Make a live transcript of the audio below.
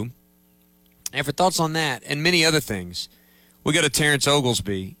And for thoughts on that and many other things, we go to Terrence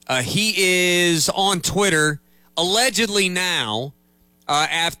Oglesby. He is on Twitter allegedly now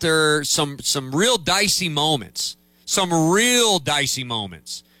after some real dicey moments,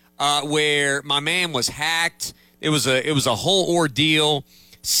 where my man was hacked. It was a whole ordeal.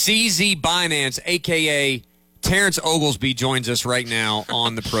 CZ Binance, a.k.a. Terrence Oglesby, joins us right now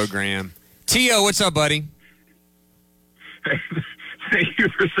on the program. T.O., what's up, buddy? Thank you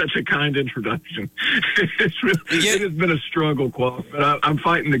for such a kind introduction. It has been a struggle, Qual, but I'm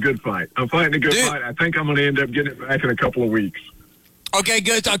fighting the good fight. I think I'm going to end up getting it back in a couple of weeks. Okay,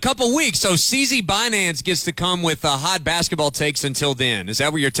 good. A couple of weeks. So CZ Binance gets to come with hot basketball takes until then. Is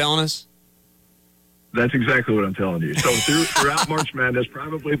that what you're telling us? That's exactly what I'm telling you. So throughout March Madness,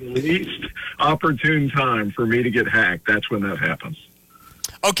 probably the least opportune time for me to get hacked. That's when that happens.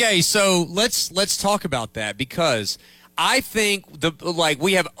 Okay, so let's talk about that, because I think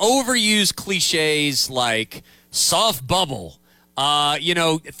we have overused cliches like soft bubble,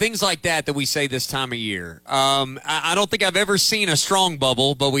 things like that we say this time of year. I don't think I've ever seen a strong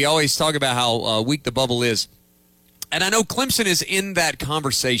bubble, but we always talk about how weak the bubble is. And I know Clemson is in that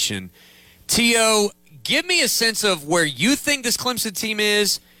conversation. T.O., give me a sense of where you think this Clemson team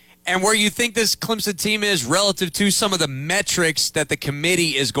is and where you think this Clemson team is relative to some of the metrics that the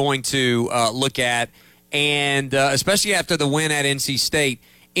committee is going to look at, and especially after the win at NC State.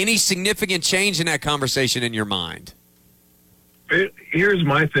 Any significant change in that conversation in your mind? Here's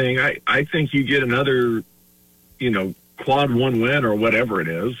my thing. I think you get another, quad one win or whatever it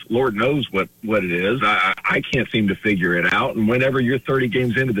is. Lord knows what it is. I can't seem to figure it out. And whenever you're 30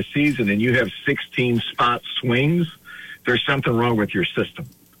 games into the season and you have 16 spot swings, there's something wrong with your system.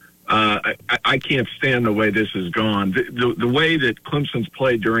 I can't stand the way this has gone. The way that Clemson's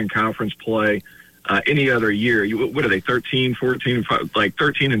played during conference play any other year, what are they, 13, 14, 5, like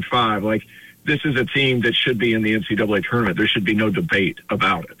 13 and 5? Like, this is a team that should be in the NCAA tournament. There should be no debate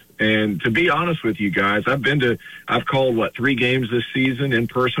about it. And to be honest with you guys, I've called 3 games this season in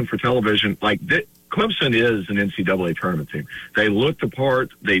person for television. Clemson is an NCAA tournament team. They look the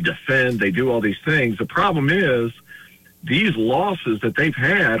part, they defend, they do all these things. The problem is these losses that they've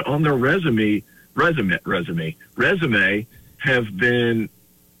had on their resume have been,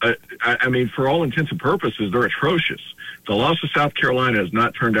 for all intents and purposes, they're atrocious. The loss to South Carolina has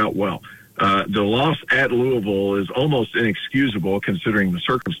not turned out well. The loss at Louisville is almost inexcusable considering the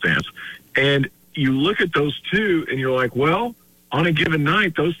circumstance. And you look at those two and you're like, well, on a given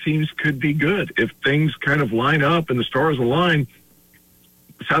night, those teams could be good. If things kind of line up and the stars align,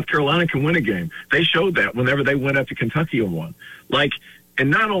 South Carolina can win a game. They showed that whenever they went up to Kentucky and won. And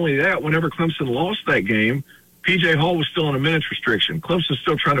not only that, whenever Clemson lost that game, P.J. Hall was still on a minutes restriction. Clemson's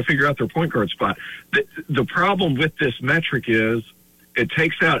still trying to figure out their point guard spot. The problem with this metric is it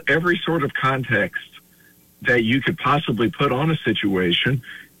takes out every sort of context that you could possibly put on a situation,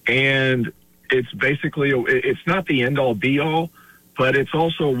 and it's basically it's not the end-all, be-all, but it's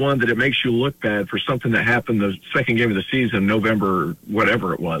also one that it makes you look bad for something that happened the second game of the season, November,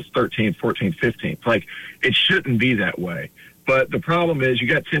 whatever it was, 13th, 14th, 15th. It shouldn't be that way. But the problem is you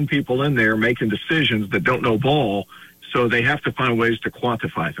got 10 people in there making decisions that don't know ball, so they have to find ways to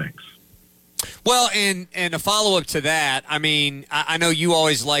quantify things. Well, and a follow-up to that, I know you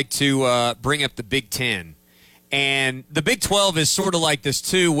always like to bring up the Big Ten. And the Big 12 is sort of like this,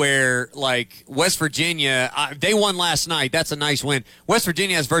 too, where, West Virginia, they won last night. That's a nice win. West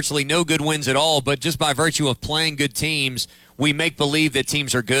Virginia has virtually no good wins at all, but just by virtue of playing good teams, we make believe that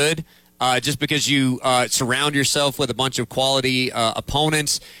teams are good. Just because you surround yourself with a bunch of quality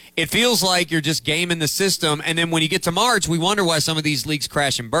opponents. It feels like you're just gaming the system. And then when you get to March, we wonder why some of these leagues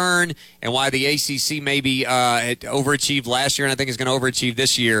crash and burn and why the ACC maybe overachieved last year and I think is going to overachieve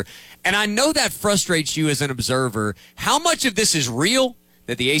this year. And I know that frustrates you as an observer. How much of this is real,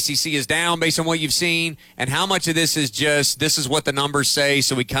 that the ACC is down based on what you've seen, and how much of this is just this is what the numbers say,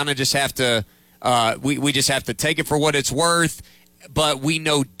 so we kind of just have to we just have to take it for what it's worth, but we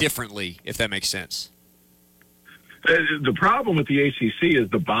know differently, if that makes sense? The problem with the ACC is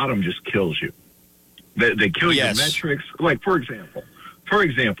the bottom just kills you. They kill your metrics. For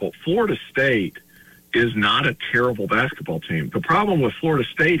example, Florida State is not a terrible basketball team. The problem with Florida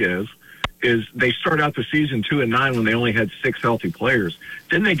State is they start out the season 2-9 when they only had 6 healthy players.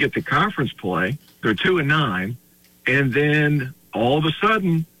 Then they get to conference play. They're 2-9, and then all of a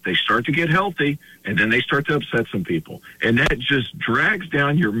sudden they start to get healthy, and then they start to upset some people. And that just drags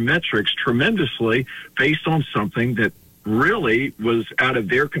down your metrics tremendously based on something that really was out of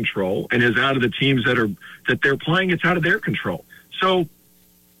their control and is out of the teams that they're playing. It's out of their control. So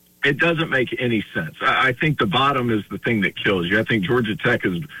it doesn't make any sense. I think the bottom is the thing that kills you. I think Georgia Tech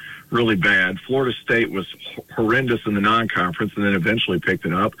is really bad. Florida State was horrendous in the non-conference and then eventually picked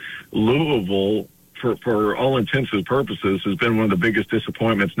it up. Louisville, for all intents and purposes, has been one of the biggest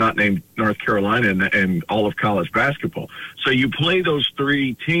disappointments, not named North Carolina in all of college basketball. So you play those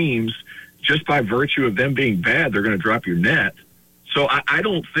three teams, just by virtue of them being bad, they're going to drop your net. So I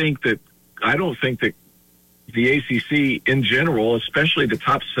don't think that the ACC in general, especially the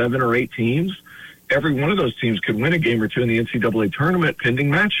top 7 or 8 teams, every one of those teams could win a game or two in the NCAA tournament pending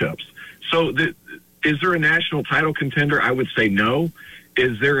matchups. So is there a national title contender? I would say no.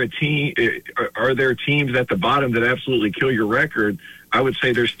 Is there a team? Are there teams at the bottom that absolutely kill your record? I would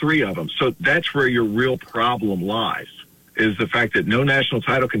say there's 3 of them. So that's where your real problem lies, is the fact that no national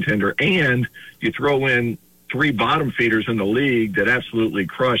title contender, and you throw in 3 bottom feeders in the league that absolutely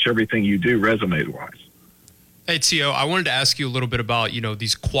crush everything you do resume-wise. Hey, T.O., I wanted to ask you a little bit about,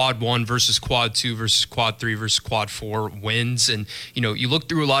 these quad 1 versus quad 2 versus quad 3 versus quad 4 wins. And, you look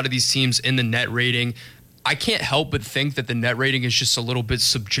through a lot of these teams in the net rating. I can't help but think that the net rating is just a little bit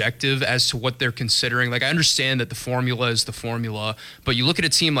subjective as to what they're considering. Like, I understand that the formula is the formula, but you look at a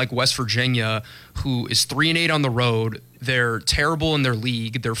team like West Virginia, who is 3-8 on the road. They're terrible in their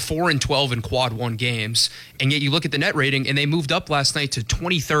league. They're 4-12 in quad 1 games. And yet you look at the net rating, and they moved up last night to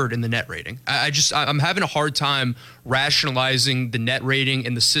 23rd in the net rating. I'm having a hard time rationalizing the net rating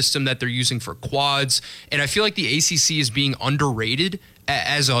and the system that they're using for quads. And I feel like the ACC is being underrated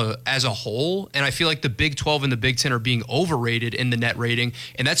as a whole, and I feel like the Big 12 and the Big 10 are being overrated in the net rating,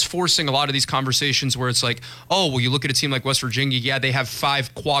 and that's forcing a lot of these conversations where it's like, oh, well, you look at a team like West Virginia, yeah, they have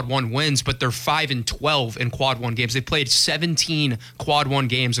 5 quad 1 wins, but they're 5-12 in quad 1 games. They played 17 quad 1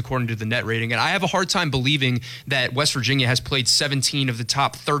 games according to the net rating, and I have a hard time believing that West Virginia has played 17 of the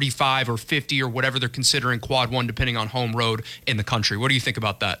top 35 or 50 or whatever they're considering quad 1, depending on home road in the country. What do you think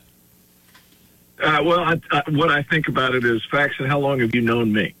about that? What I think about it is facts. And how long have you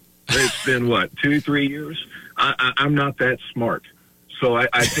known me? It's been, 2-3 years? I'm not that smart. So I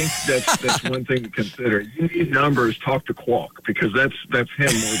think that's one thing to consider. You need numbers, talk to Qualk, because that's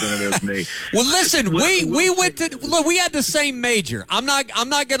him more than it is me. Well, listen, we had the same major. I'm not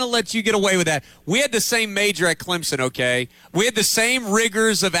going to let you get away with that. We had the same major at Clemson, okay? We had the same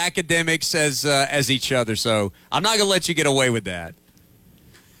rigors of academics as each other, so I'm not going to let you get away with that.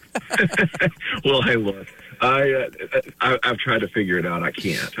 Well, hey, look, I've tried to figure it out. I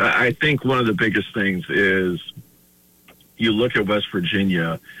can't. I think one of the biggest things is you look at West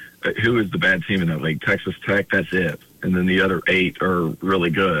Virginia, who is the bad team in that league? Texas Tech, that's it. And then the other 8 are really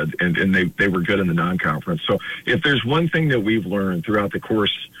good, and they were good in the non-conference. So if there's one thing that we've learned throughout the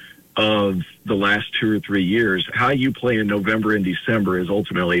course of the last 2 or 3 years, how you play in November and December is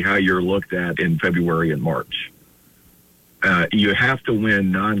ultimately how you're looked at in February and March. You have to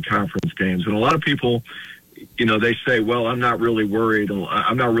win non-conference games. And a lot of people, they say, well, I'm not really worried.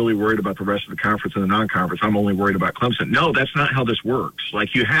 I'm not really worried about the rest of the conference and the non-conference. I'm only worried about Clemson. No, that's not how this works.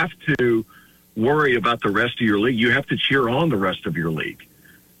 Like, you have to worry about the rest of your league. You have to cheer on the rest of your league,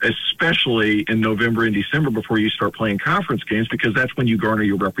 especially in November and December before you start playing conference games, because that's when you garner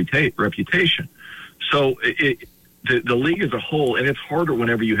your reputation. So the league as a whole, and it's harder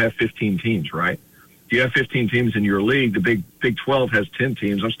whenever you have 15 teams, right? You have 15 teams in your league. The Big 12 has 10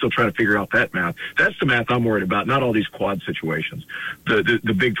 teams. I'm still trying to figure out that math. That's the math I'm worried about, not all these quad situations.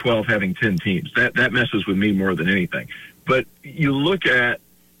 The Big 12 having 10 teams. That messes with me more than anything. But you look at,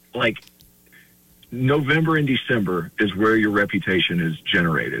 like, November and December is where your reputation is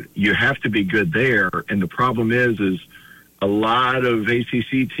generated. You have to be good there, and the problem is a lot of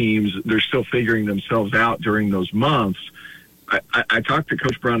ACC teams, they're still figuring themselves out during those months. I talked to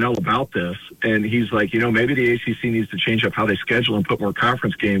Coach Brownell about this, and he's like, maybe the ACC needs to change up how they schedule and put more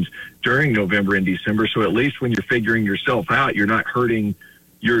conference games during November and December, so at least when you're figuring yourself out, you're not hurting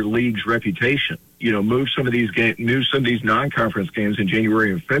your league's reputation. Move some of these non-conference games in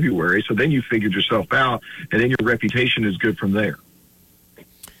January and February, so then you figured yourself out, and then your reputation is good from there.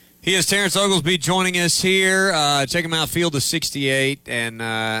 He is Terrence Oglesby joining us here. Check him out, Field of 68,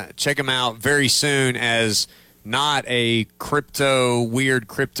 and check him out very soon as not a weird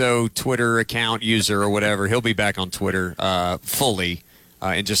crypto Twitter account user or whatever. He'll be back on Twitter fully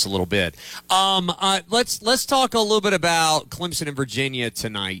in just a little bit. Let's talk a little bit about Clemson and Virginia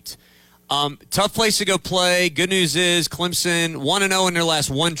tonight. Tough place to go play. Good news is Clemson 1-0 in their last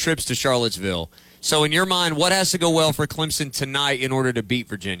 1 trips to Charlottesville. So in your mind, what has to go well for Clemson tonight in order to beat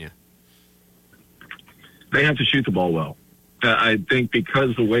Virginia? They have to shoot the ball well. I think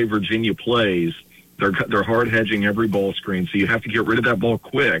because the way Virginia plays, they're hard hedging every ball screen, so you have to get rid of that ball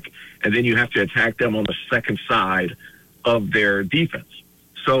quick, and then you have to attack them on the second side of their defense.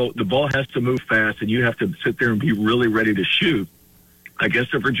 So the ball has to move fast, and you have to sit there and be really ready to shoot.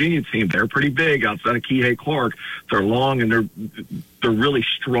 against a Virginia team. They're pretty big outside of Kihei Clark. They're long and they're really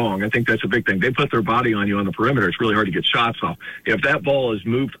strong. I think that's a big thing. They put their body on you on the perimeter. It's really hard to get shots off. If that ball is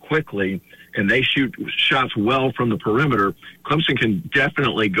moved quickly and they shoot shots well from the perimeter, Clemson can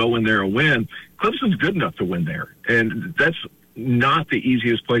definitely go in there and win. Clemson's good enough to win there. And that's not the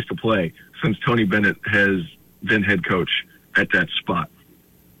easiest place to play since Tony Bennett has been head coach at that spot.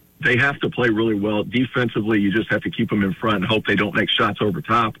 They have to play really well. Defensively, you just have to keep them in front and hope they don't make shots over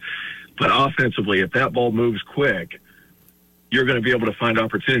top. But offensively, if that ball moves quick, you're going to be able to find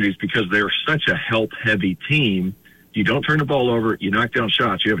opportunities because they're such a help-heavy team. You don't turn the ball over, you knock down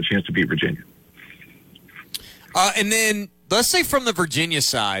shots, you have a chance to beat Virginia. And then let's say from the Virginia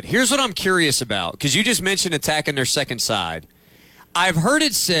side, here's what I'm curious about, because you just mentioned attacking their second side. I've heard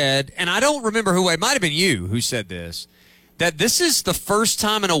it said, and I don't remember who, it might have been you who said this, that this is the first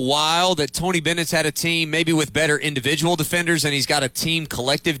time in a while that Tony Bennett's had a team maybe with better individual defenders and he's got a team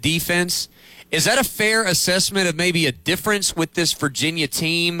collective defense. Is that a fair assessment of maybe a difference with this Virginia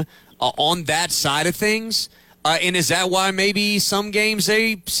team on that side of things? And is that why maybe some games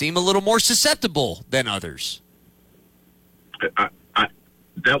they seem a little more susceptible than others?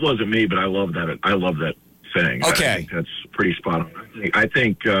 That wasn't me, but I love that. I love that saying. Okay. I think that's pretty spot on. I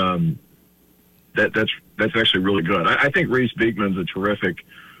think that's actually really good. I think Reese Beekman's a terrific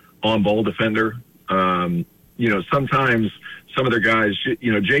on-ball defender. Sometimes some of their guys,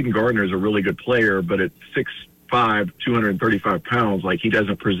 Jaden Gardner is a really good player, but at 6'5", 235 pounds, like he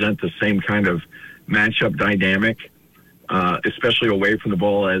doesn't present the same kind of matchup dynamic, especially away from the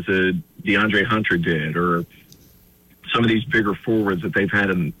ball as a DeAndre Hunter did, or some of these bigger forwards that they've had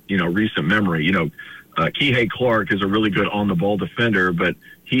in, recent memory. Kihei Clark is a really good on-the-ball defender, but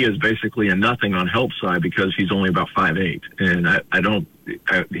he is basically a nothing on help side because he's only about 5'8", and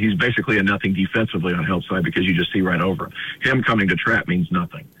he's basically a nothing defensively on help side because you just see right over him. Him coming to trap means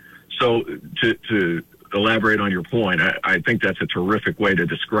nothing. So to elaborate on your point, I think that's a terrific way to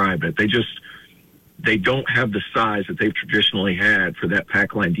describe it. They don't have the size that they've traditionally had for that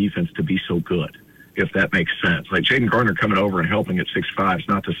pack line defense to be so good, if that makes sense. Like Jaden Gardner coming over and helping at 6'5" is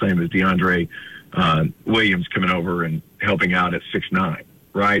not the same as DeAndre Williams coming over and helping out at 6'9",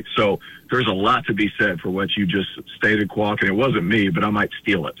 right? So there's a lot to be said for what you just stated, Quack, and it wasn't me, but I might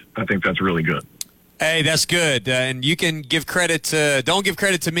steal it. I think that's really good. Hey, that's good. And you can give credit to, don't give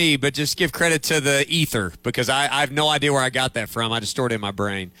credit to me, but just give credit to the ether, because I have no idea where I got that from. I just stored it in my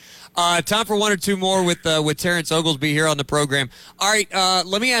brain. Time for one or two more with Terrence Oglesby here on the program. All right,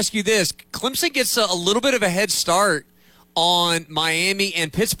 let me ask you this. Clemson gets a little bit of a head start on Miami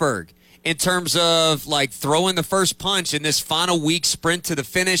and Pittsburgh in terms of like throwing the first punch in this final week sprint to the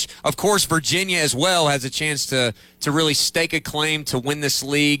finish. Of course, Virginia as well has a chance to really stake a claim to win this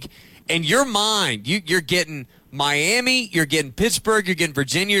league. In your mind, you're getting Miami, you're getting Pittsburgh, you're getting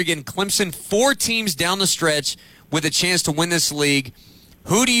Virginia, you're getting Clemson, 4 teams down the stretch with a chance to win this league.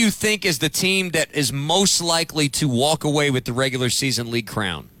 Who do you think is the team that is most likely to walk away with the regular season league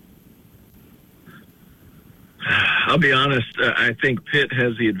crown? I'll be honest. I think Pitt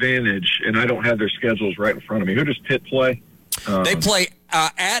has the advantage, and I don't have their schedules right in front of me. Who does Pitt play? They play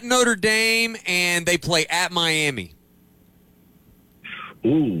at Notre Dame, and they play at Miami.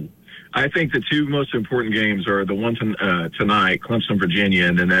 Ooh. I think the 2 most important games are the one tonight, Clemson, Virginia,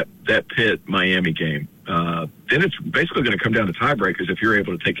 and then that Pitt-Miami game. Then it's basically going to come down to tiebreakers if you're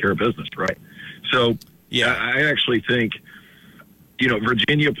able to take care of business, right? So yeah, I actually think,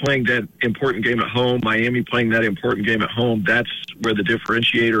 Virginia playing that important game at home, Miami playing that important game at home, that's where the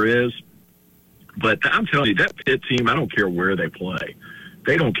differentiator is. But I'm telling you, that Pitt team, I don't care where they play.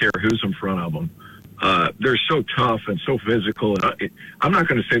 They don't care who's in front of them. They're so tough and so physical. And I'm not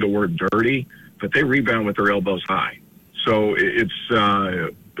going to say the word dirty, but they rebound with their elbows high. So it's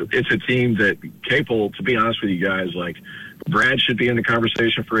a team that capable, to be honest with you guys, like Brad should be in the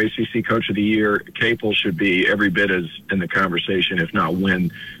conversation for ACC Coach of the Year. Capel should be every bit as in the conversation, if not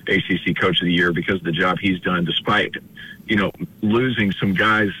win ACC Coach of the Year, because of the job he's done, despite, losing some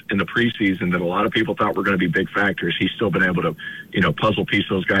guys in the preseason that a lot of people thought were going to be big factors. He's still been able to, puzzle piece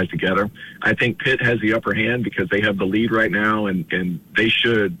those guys together. I think Pitt has the upper hand because they have the lead right now, and they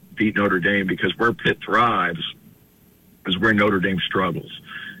should beat Notre Dame, because where Pitt thrives is where Notre Dame struggles,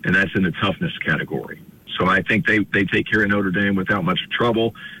 and that's in the toughness category. So I think they take care of Notre Dame without much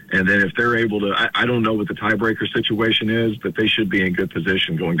trouble. And then if they're able to, I don't know what the tiebreaker situation is, but they should be in good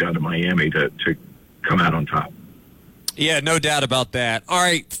position going down to Miami to come out on top. Yeah, no doubt about that. All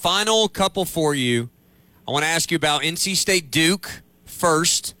right, final couple for you. I want to ask you about NC State Duke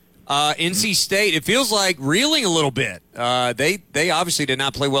first. NC State, it feels like reeling a little bit. They obviously did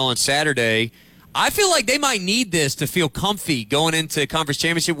not play well on Saturday. I feel like they might need this to feel comfy going into Conference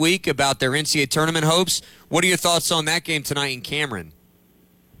Championship Week about their NCAA tournament hopes. What are your thoughts on that game tonight in Cameron?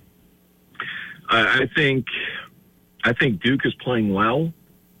 I think Duke is playing well.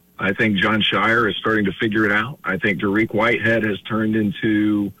 I think John Shire is starting to figure it out. I think Dariq Whitehead has turned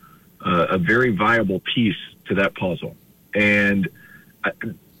into a very viable piece to that puzzle. And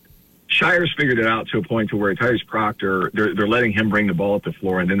Shire's figured it out to a point to where Tyrese Proctor, they're letting him bring the ball up the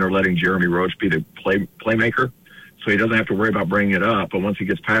floor, and then they're letting Jeremy Roach be the playmaker. So he doesn't have to worry about bringing it up. But once he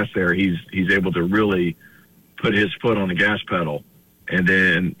gets past there, he's able to really put his foot on the gas pedal and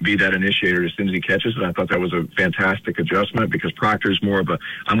then be that initiator as soon as he catches it. I thought that was a fantastic adjustment because Proctor's more of a,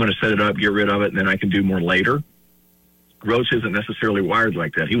 I'm going to set it up, get rid of it, and then I can do more later. Roach isn't necessarily wired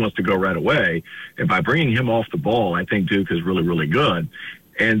like that. He wants to go right away. And by bringing him off the ball, I think Duke is really, really good.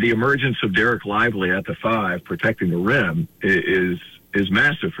 And the emergence of Derek Lively at the 5 protecting the rim is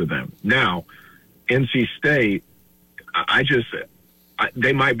massive for them. Now, NC State,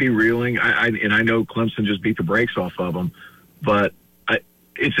 they might be reeling. And I know Clemson just beat the brakes off of them, but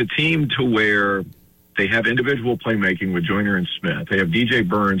it's a team to where they have individual playmaking with Joyner and Smith. They have DJ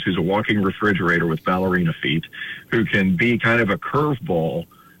Burns, who's a walking refrigerator with ballerina feet, who can be kind of a curveball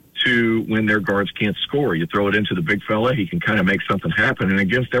to when their guards can't score. You throw it into the big fella, he can kind of make something happen. And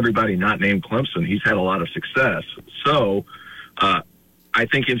against everybody not named Clemson, he's had a lot of success. So I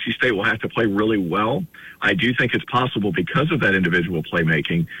think NC State will have to play really well. I do think it's possible because of that individual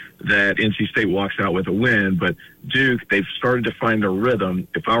playmaking that NC State walks out with a win. But Duke, they've started to find their rhythm.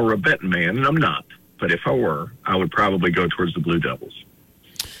 If I were a betting man, and I'm not, but if I were, I would probably go towards the Blue Devils.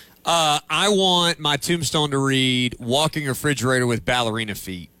 I want my tombstone to read "Walking Refrigerator with Ballerina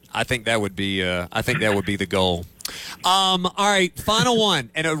Feet." I think that would be. I think that would be the goal. All right, final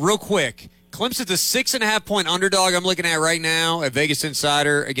one, and real quick. Clemson's a 6.5-point underdog. I'm looking at right now at Vegas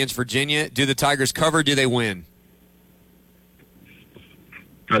Insider against Virginia. Do the Tigers cover? Do they win?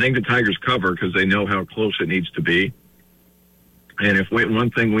 I think the Tigers cover because they know how close it needs to be. And if one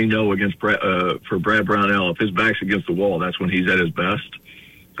thing we know against for Brad Brownell, if his back's against the wall, that's when he's at his best.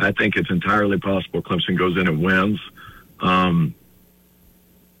 I think it's entirely possible Clemson goes in and wins.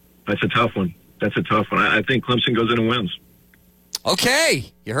 That's a tough one. I think Clemson goes in and wins.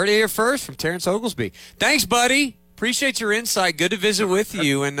 Okay. You heard it here first from Terrence Oglesby. Thanks, buddy. Appreciate your insight. Good to visit with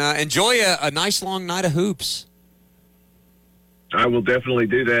you, and enjoy a nice long night of hoops. I will definitely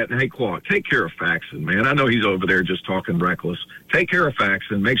do that. And hey, Quad, take care of Faxon, man. I know he's over there just talking reckless. Take care of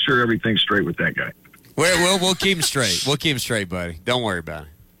Faxon. Make sure everything's straight with that guy. We'll keep him straight. We'll keep him straight, buddy. Don't worry about it.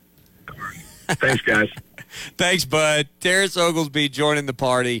 Thanks, guys. Thanks, bud. Terrence Oglesby joining the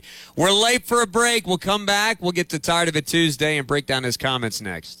party. We're late for a break. We'll come back. We'll get to Tired of It Tuesday and break down his comments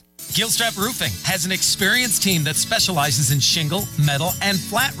next. Gilstrap Roofing has an experienced team that specializes in shingle, metal, and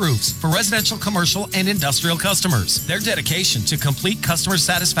flat roofs for residential, commercial, and industrial customers. Their dedication to complete customer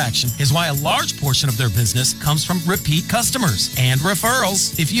satisfaction is why a large portion of their business comes from repeat customers and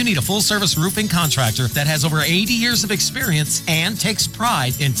referrals. If you need a full-service roofing contractor that has over 80 years of experience and takes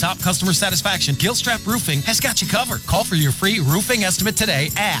pride in top customer satisfaction, Gilstrap Roofing has got you covered. Call for your free roofing estimate today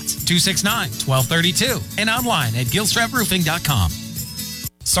at 269-1232 and online at gilstraproofing.com.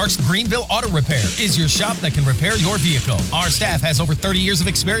 Sark's Greenville Auto Repair is your shop that can repair your vehicle. Our staff has over 30 years of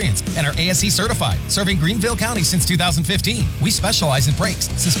experience and are ASE certified, serving Greenville County since 2015. We specialize in brakes,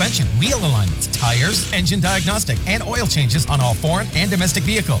 suspension, wheel alignments, tires, engine diagnostic, and oil changes on all foreign and domestic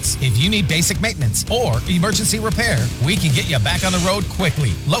vehicles. If you need basic maintenance or emergency repair, we can get you back on the road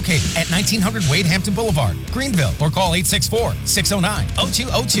quickly. Located at 1900 Wade Hampton Boulevard, Greenville, or call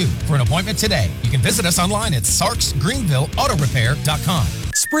 864-609-0202 for an appointment today. You can visit us online at sarksgreenvilleautorepair.com.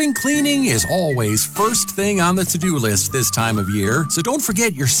 Spring cleaning is always first thing on the to-do list this time of year, so don't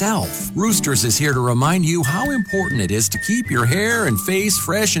forget yourself. Roosters is here to remind you how important it is to keep your hair and face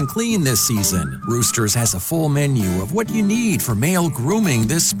fresh and clean this season. Roosters has a full menu of what you need for male grooming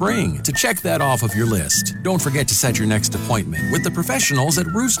this spring. To check that off of your list, don't forget to set your next appointment with the professionals at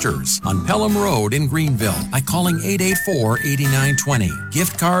Roosters on Pelham Road in Greenville by calling 884-8920.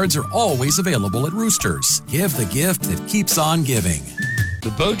 Gift cards are always available at Roosters. Give the gift that keeps on giving. The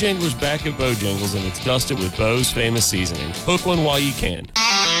Bojangler's back at Bojangles, and it's dusted with Bo's famous seasoning. Hook one while you can.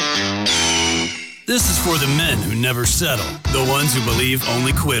 This is for the men who never settle, the ones who believe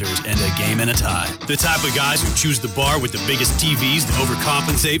only quitters end a game in a tie, the type of guys who choose the bar with the biggest TVs to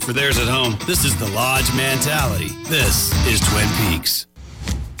overcompensate for theirs at home. This is the Lodge mentality. This is Twin Peaks.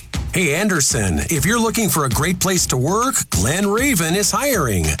 Hey, Anderson, if you're looking for a great place to work, Glen Raven is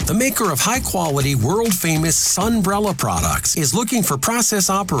hiring. The maker of high-quality, world-famous Sunbrella products is looking for process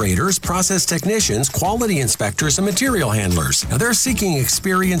operators, process technicians, quality inspectors, and material handlers. Now, they're seeking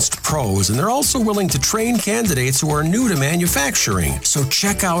experienced pros, and they're also willing to train candidates who are new to manufacturing. So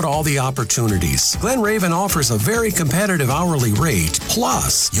check out all the opportunities. Glen Raven offers a very competitive hourly rate,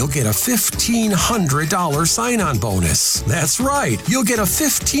 plus you'll get a $1,500 sign-on bonus. That's right, you'll get a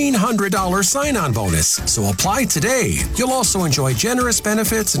 $1,500 sign-on bonus. So apply today. You'll also enjoy generous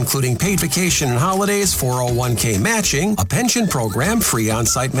benefits, including paid vacation and holidays, 401k matching, a pension program, free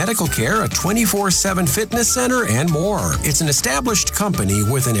on-site medical care, a 24/7 fitness center, and more. It's an established company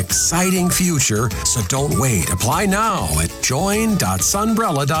with an exciting future, so don't wait. Apply now at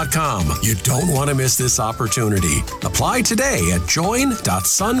join.sunbrella.com. You don't want to miss this opportunity. Apply today at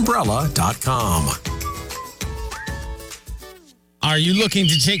join.sunbrella.com. Are you looking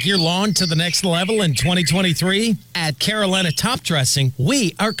to take your lawn to the next level in 2023? At Carolina Top Dressing,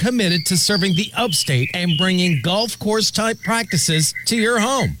 we are committed to serving the upstate and bringing golf course type practices to your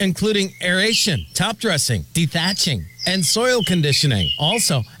home, including aeration, top dressing, dethatching, and soil conditioning.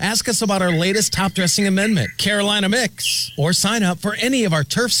 Also, ask us about our latest top dressing amendment, Carolina Mix, or sign up for any of our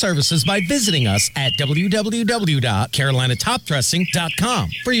turf services by visiting us at www.carolinatopdressing.com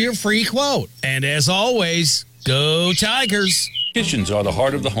for your free quote. And as always, go Tigers! Kitchens are the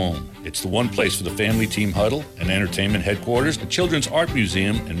heart of the home. It's the one place for the family team huddle, an entertainment headquarters, a children's art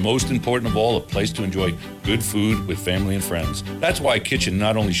museum, and most important of all, a place to enjoy good food with family and friends. That's why a kitchen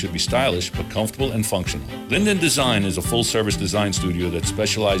not only should be stylish, but comfortable and functional. Linden Design is a full-service design studio that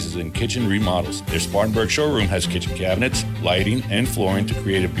specializes in kitchen remodels. Their Spartanburg showroom has kitchen cabinets, lighting, and flooring to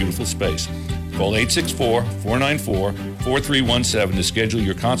create a beautiful space. Call 864-494-4317 to schedule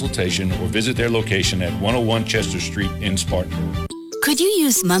your consultation or visit their location at 101 Chester Street in Spartanburg. Could you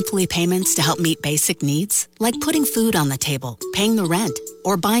use monthly payments to help meet basic needs, like putting food on the table, paying the rent,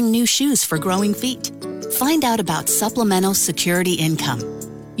 or buying new shoes for growing feet? Find out about Supplemental Security Income.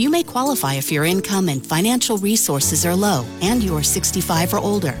 You may qualify if your income and financial resources are low and you are 65 or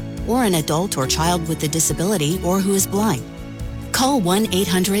older, or an adult or child with a disability or who is blind. Call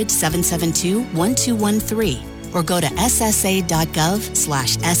 1-800-772-1213 or go to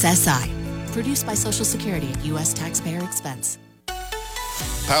ssa.gov/SSI. Produced by Social Security at U.S. taxpayer expense.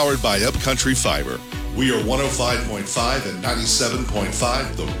 Powered by Upcountry Fiber. We are 105.5 and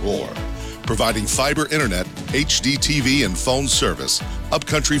 97.5 The Roar. Providing fiber internet, HD TV, and phone service,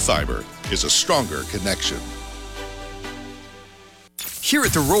 Upcountry Fiber is a stronger connection. Here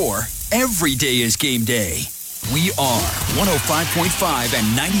at The Roar, every day is game day. We are 105.5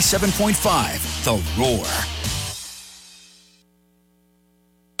 and 97.5 The Roar.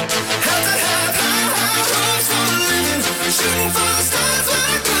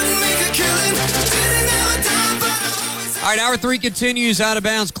 All right, hour 3 continues out of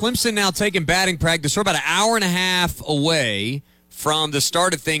bounds. Clemson now taking batting practice. We're about an hour and a half away from the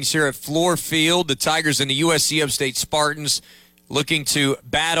start of things here at Fluor Field. The Tigers and the USC Upstate Spartans looking to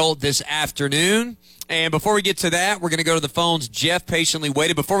battle this afternoon. And before we get to that, we're going to go to the phones. Jeff patiently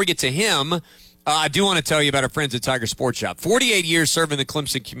waited. Before we get to him, I do want to tell you about our friends at Tiger Sports Shop. 48 years serving the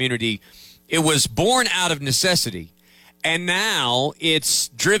Clemson community. It was born out of necessity, and now it's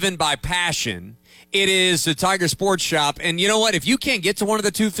driven by passion. It is the Tiger Sports Shop. And you know what? If you can't get to one of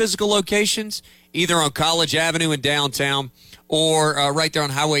the two physical locations, either on College Avenue in downtown or right there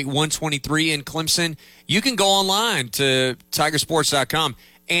on Highway 123 in Clemson, you can go online to tigersports.com,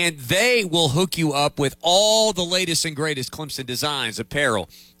 and they will hook you up with all the latest and greatest Clemson designs, apparel.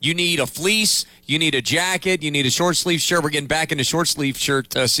 You need a fleece, you need a jacket, you need a short sleeve shirt. We're getting back into short sleeve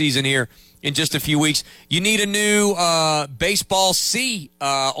shirt season here in just a few weeks. You need a new baseball C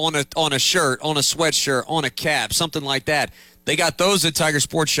on a shirt, on a sweatshirt, on a cap, something like that. They got those at Tiger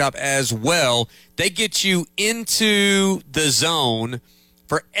Sports Shop as well. They get you into the zone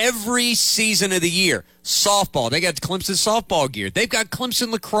for every season of the year. Softball, they got Clemson softball gear. They've got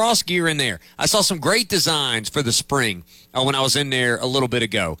Clemson lacrosse gear in there. I saw some great designs for the spring when I was in there a little bit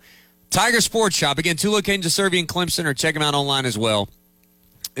ago. Tiger Sports Shop, again, 2 locations to serve you in Clemson, or check them out online as well.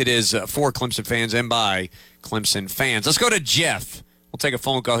 It is for Clemson fans and by Clemson fans. Let's go to Jeff. We'll take a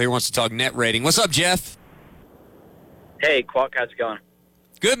phone call here. Wants to talk net rating. What's up, Jeff? Hey, Quack, how's it going?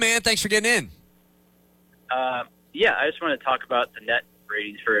 Good, man. Thanks for getting in. Yeah, I just want to talk about the net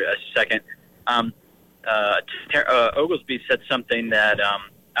ratings for a second. Oglesby said something that I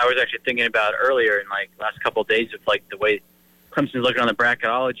was actually thinking about earlier in last couple of days of the way Clemson's looking on the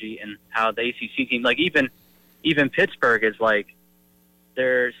bracketology and how the ACC team, even Pittsburgh is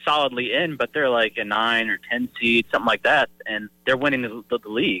they're solidly in, but they're a 9 or 10 seed, something like that, and they're winning the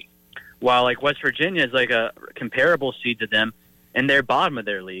league. while like West Virginia is like a comparable seed to them, and they're bottom of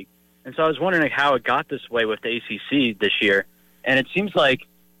their league. And so I was wondering like, how it got this way with the ACC this year. And it seems like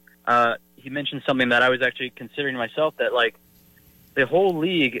he mentioned something that I was actually considering myself, that like the whole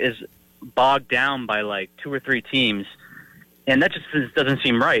league is bogged down by like 2 or 3 teams, and that just doesn't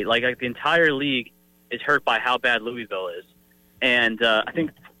seem right. Like the entire league is hurt by how bad Louisville is. And I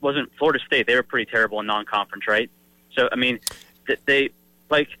think wasn't Florida State, they were pretty terrible in non-conference, right? So I mean, they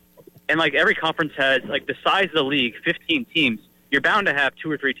like, and like every conference has like the size of the league, 15 teams. You're bound to have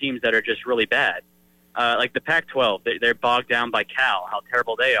 2 or 3 teams that are just really bad. Like the Pac-12, they're bogged down by Cal, how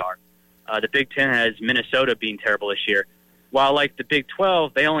terrible they are. The Big Ten has Minnesota being terrible this year. While like the Big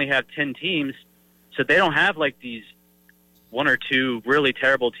 12, they only have 10 teams, so they don't have like these 1 or 2 really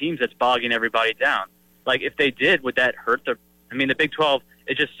terrible teams that's bogging everybody down. Like if they did, would that hurt the Big 12,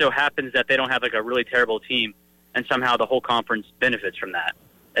 it just so happens that they don't have like a really terrible team, and somehow the whole conference benefits from that.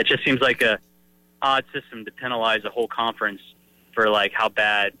 It just seems like a odd system to penalize a whole conference for like how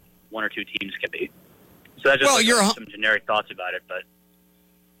bad 1 or 2 teams can be. So that's just some generic thoughts about it, but.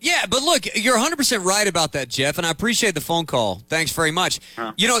 Yeah, but look, you're 100% right about that, Jeff, and I appreciate the phone call. Thanks very much.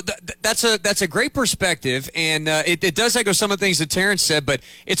 You know, that's a great perspective, and it does echo some of the things that Terrence said, but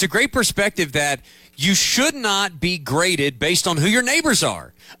it's a great perspective that you should not be graded based on who your neighbors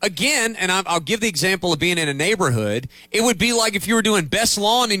are. Again, and I'll give the example of being in a neighborhood. It would be like if you were doing best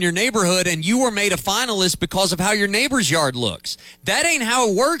lawn in your neighborhood and you were made a finalist because of how your neighbor's yard looks. That ain't how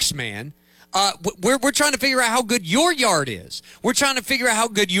it works, man. We're trying to figure out how good your yard is. We're trying to figure out how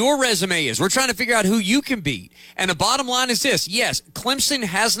good your resume is. We're trying to figure out who you can beat. And the bottom line is this. Yes, Clemson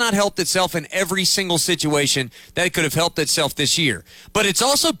has not helped itself in every single situation that it could have helped itself this year. But it's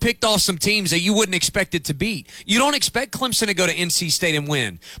also picked off some teams that you wouldn't expect it to beat. You don't expect Clemson to go to NC State and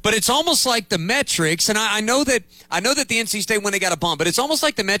win. But it's almost like the metrics, and I know that the NC State when they got a bump, but it's almost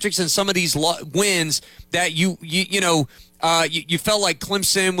like the metrics in some of these wins that you felt like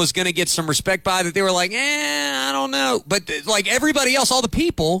Clemson was going to get some respect by, that they were like, I don't know. But like everybody else, all the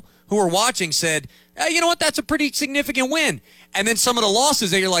people who were watching said, you know what, that's a pretty significant win. And then some of the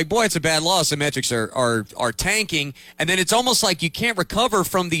losses that you're like, boy, it's a bad loss. The metrics are tanking. And then it's almost like you can't recover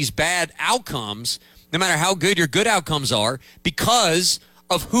from these bad outcomes, no matter how good your good outcomes are, because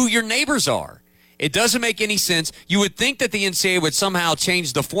of who your neighbors are. It doesn't make any sense. You would think that the NCAA would somehow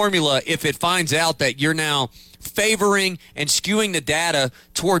change the formula if it finds out that you're now favoring and skewing the data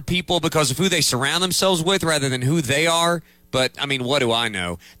toward people because of who they surround themselves with rather than who they are. But, I mean, what do I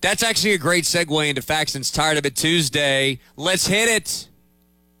know? That's actually a great segue into Faxon's Tired of It Tuesday. Let's hit it.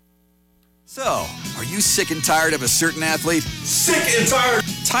 So, are you sick and tired of a certain athlete? Sick and tired.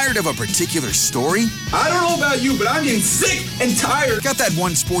 Tired of a particular story? I don't know about you, but I'm getting sick and tired. Got that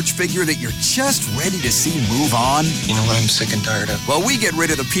one sports figure that you're just ready to see move on? You know what I'm sick and tired of? Well, we get rid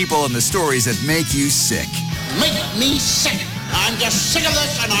of the people and the stories that make you sick. Make me sick. I'm just sick of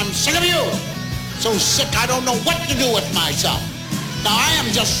this, and I'm sick of you. So sick I don't know what to do with myself. Now I am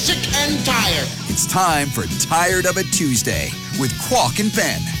just sick and tired. It's time for Tired of It Tuesday with Quack and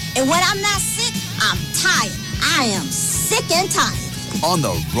Ben. And when I'm not sick, I'm tired. I am sick and tired. On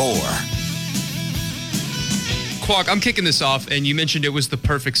the Roar. Quack, I'm kicking this off, and you mentioned it was the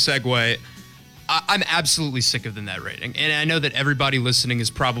perfect segue. I'm absolutely sick of the net rating. And I know that everybody listening is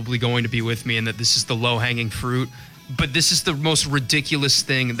probably going to be with me and that this is the low-hanging fruit. But this is the most ridiculous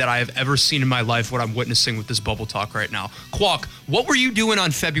thing that I have ever seen in my life, what I'm witnessing with this bubble talk right now. Quack, what were you doing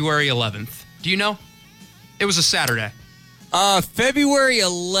on February 11th? Do you know? It was a Saturday. February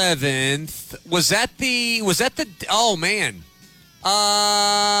 11th, was that the, oh man.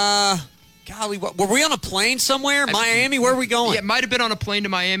 Golly, were we on a plane somewhere? Miami? Where are we going? Yeah, it might have been on a plane to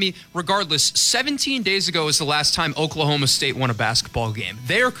Miami. Regardless, 17 days ago is the last time Oklahoma State won a basketball game.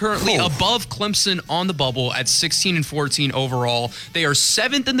 They are currently above Clemson on the bubble at 16-14 overall. They are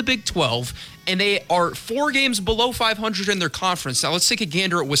 7th in the Big 12, and they are 4 games below 500 in their conference. Now, let's take a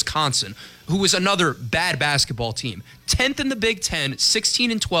gander at Wisconsin, who is another bad basketball team. 10th in the Big 10,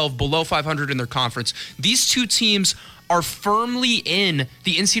 16-12, below 500 in their conference. These two teams are firmly in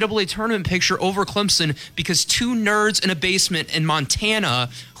the NCAA tournament picture over Clemson because 2 nerds in a basement in Montana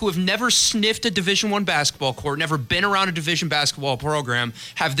who have never sniffed a Division I basketball court, never been around a Division basketball program,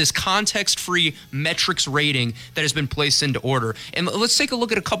 have this context-free metrics rating that has been placed into order. And let's take a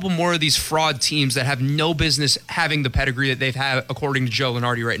look at a couple more of these fraud teams that have no business having the pedigree that they've had, according to Joe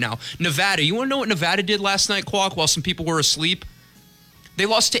Lunardi right now. Nevada, you want to know what Nevada did last night, Quack, while some people were asleep? They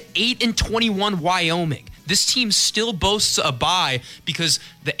lost to 8-21 Wyoming. This team still boasts a bye because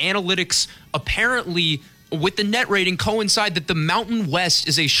the analytics apparently with the net rating coincide that the Mountain West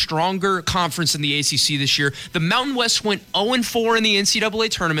is a stronger conference than the ACC this year. The Mountain West went 0-4 in the NCAA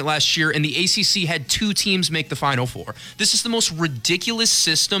tournament last year, and the ACC had 2 teams make the Final Four. This is the most ridiculous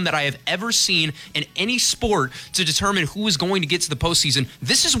system that I have ever seen in any sport to determine who is going to get to the postseason.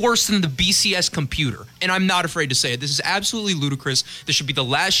 This is worse than the BCS computer, and I'm not afraid to say it. This is absolutely ludicrous. This should be the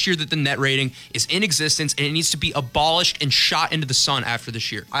last year that the net rating is in existence, and it needs to be abolished and shot into the sun after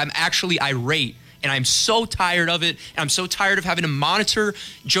this year. I'm actually irate. And I'm so tired of it. And I'm so tired of having to monitor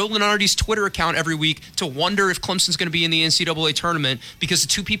Joe Lunardi's Twitter account every week to wonder if Clemson's going to be in the NCAA tournament because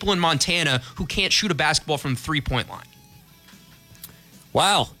of 2 people in Montana who can't shoot a basketball from the 3-point line.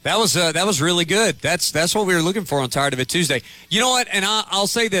 Wow, that was really good. That's what we were looking for on Tired of It Tuesday. You know what? And I'll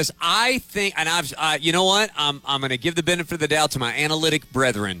say this. I think, and you know what? I'm going to give the benefit of the doubt to my analytic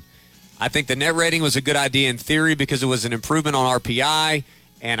brethren. I think the net rating was a good idea in theory because it was an improvement on RPI.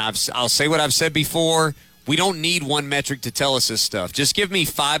 And I'll say what I've said before. We don't need one metric to tell us this stuff. Just give me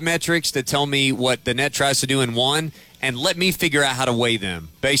 5 metrics to tell me what the net tries to do in one, and let me figure out how to weigh them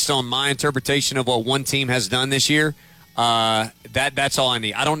based on my interpretation of what one team has done this year. That's all I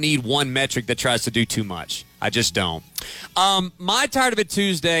need. I don't need one metric that tries to do too much. I just don't. My Tired of It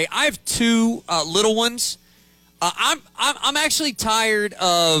Tuesday, I have 2 little ones. I'm actually tired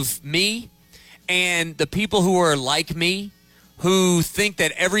of me and the people who are like me, who think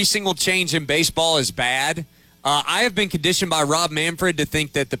that every single change in baseball is bad. I have been conditioned by Rob Manfred to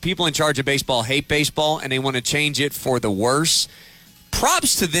think that the people in charge of baseball hate baseball and they want to change it for the worse.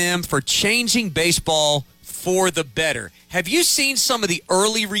 Props to them for changing baseball for the better. Have you seen some of the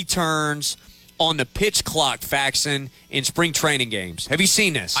early returns on the pitch clock, Faxon, in spring training games? Have you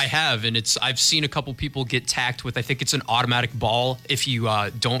seen this? I have, and I've seen a couple people get tacked with, I think it's an automatic ball if you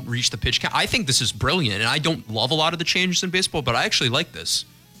don't reach the pitch count. I think this is brilliant, and I don't love a lot of the changes in baseball, but I actually like this.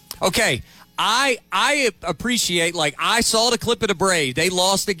 Okay, I appreciate, like, I saw the clip of the Braves. They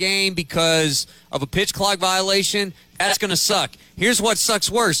lost the game because of a pitch clock violation. That's going to suck. Here's what sucks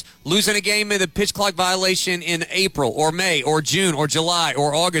worse. Losing a game in the pitch clock violation in April or May or June or July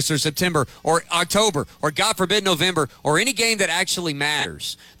or August or September or October or, God forbid, November or any game that actually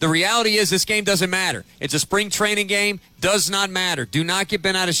matters. The reality is this game doesn't matter. It's a spring training game. Does not matter. Do not get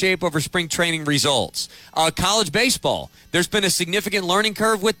bent out of shape over spring training results. College baseball. There's been a significant learning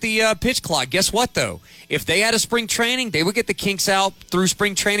curve with the pitch clock. Guess what, though? If they had a spring training, they would get the kinks out through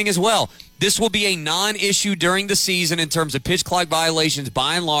spring training as well. This will be a non-issue during the season in terms of pitch clock violations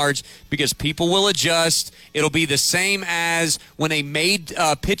by and large because people will adjust. It'll be the same as when they made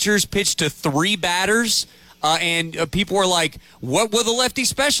pitchers pitch to 3 batters. And people were like, what will the lefty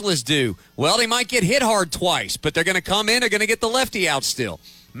specialist do? Well, they might get hit hard twice, but they're going to come in, they're going to get the lefty out still.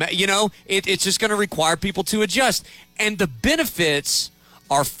 You know, it's just going to require people to adjust. And the benefits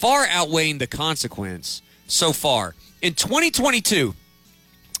are far outweighing the consequence so far. In 2022,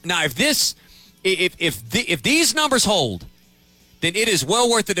 now if these numbers hold, then it is well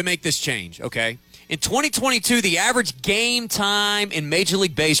worth it to make this change, okay? In 2022, the average game time in Major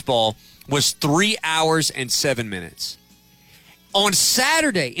League Baseball was 3 hours and 7 minutes. On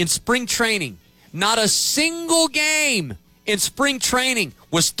Saturday in spring training, not a single game in spring training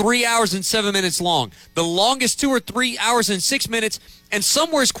was 3 hours and 7 minutes long. The longest 2 or 3 hours and 6 minutes, and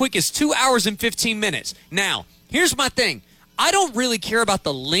somewhere as quick as 2 hours and 15 minutes. Now, here's my thing. I don't really care about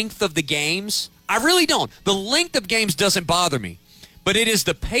the length of the games. I really don't. The length of games doesn't bother me. But it is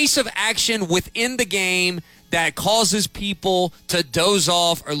the pace of action within the game that causes people to doze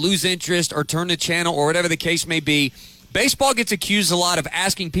off or lose interest or turn the channel or whatever the case may be. Baseball gets accused a lot of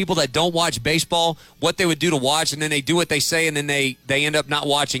asking people that don't watch baseball what they would do to watch, and then they do what they say, and then they end up not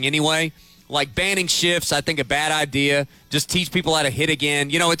watching anyway. Like banning shifts, I think a bad idea. Just teach people how to hit again.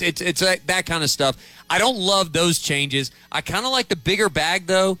 You know, it's that kind of stuff. I don't love those changes. I kind of like the bigger bag,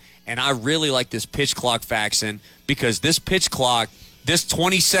 though, and I really like this pitch clock, Faxon, because this pitch clock, this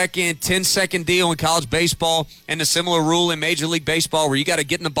 20-second, 10-second deal in college baseball and a similar rule in Major League Baseball where you got to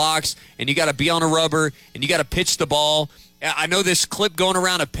get in the box and you got to be on a rubber and you got to pitch the ball. I know this clip going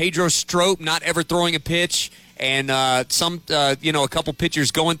around of Pedro Strop not ever throwing a pitch and a couple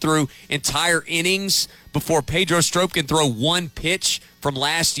pitchers going through entire innings before Pedro Strop can throw one pitch from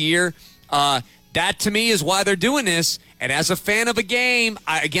last year. That, to me, is why they're doing this. And as a fan of a game,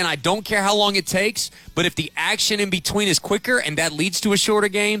 I don't care how long it takes, but if the action in between is quicker and that leads to a shorter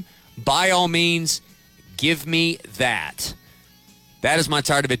game, by all means, give me that. That is my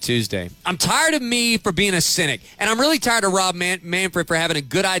Tired of It Tuesday. I'm tired of me for being a cynic. And I'm really tired of Rob Manfred for having a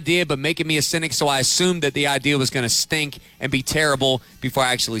good idea but making me a cynic, so I assumed that the idea was going to stink and be terrible before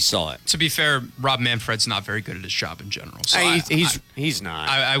I actually saw it. To be fair, Rob Manfred's not very good at his job in general. So he's not.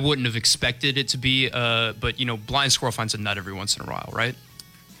 I wouldn't have expected it to be, but, blind squirrel finds a nut every once in a while, right?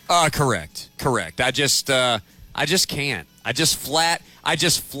 Correct. I just can't. I just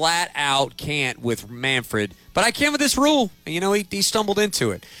flat out can't with Manfred. But I can with this rule. He stumbled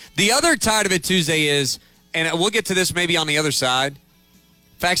into it. The other Tired of It Tuesday is, and we'll get to this maybe on the other side,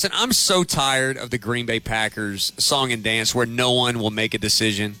 Faxon, I'm so tired of the Green Bay Packers song and dance where no one will make a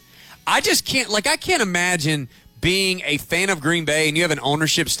decision. I just can't, I can't imagine being a fan of Green Bay and you have an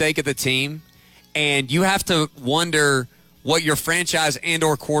ownership stake at the team and you have to wonder what your franchise and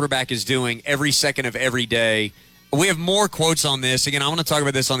or quarterback is doing every second of every day. We have more quotes on this. Again, I want to talk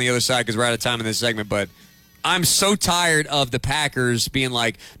about this on the other side because we're out of time in this segment, but I'm so tired of the Packers being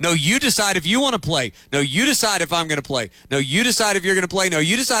like, no, you decide if you want to play. No, you decide if I'm going to play. No, you decide if you're going to play. No,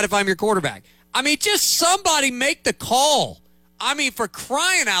 you decide if I'm your quarterback. Just somebody make the call. For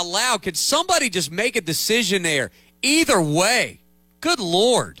crying out loud, could somebody just make a decision there? Either way. Good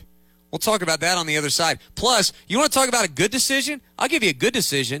Lord. We'll talk about that on the other side. Plus, you want to talk about a good decision? I'll give you a good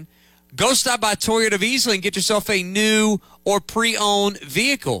decision. Go stop by Toyota of Easley and get yourself a new or pre-owned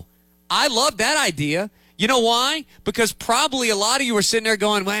vehicle. I love that idea. You know why? Because probably a lot of you are sitting there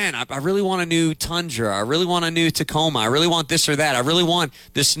going, man, I really want a new Tundra. I really want a new Tacoma. I really want this or that. I really want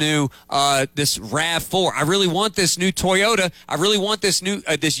this new this RAV4. I really want this new Toyota. I really want this new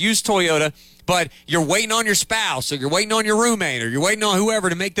this used Toyota. But you're waiting on your spouse or you're waiting on your roommate or you're waiting on whoever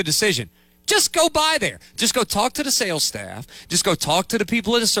to make the decision. Just go by there. Just go talk to the sales staff. Just go talk to the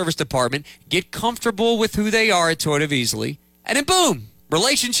people at the service department. Get comfortable with who they are at Toyota of Easley. And then boom,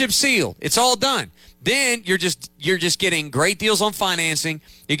 relationship sealed. It's all done. Then you're just getting great deals on financing.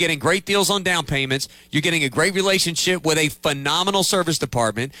 You're getting great deals on down payments. You're getting a great relationship with a phenomenal service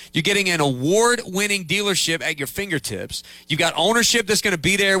department. You're getting an award-winning dealership at your fingertips. You got ownership that's going to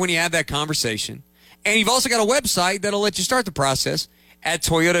be there when you have that conversation. And you've also got a website that'll let you start the process at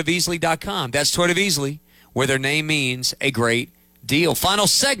ToyotaofEasley.com. That's Toyota of Easley, where their name means a great deal. Final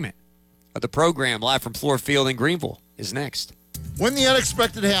segment of the program, live from Fluor Field in Greenville, is next. When the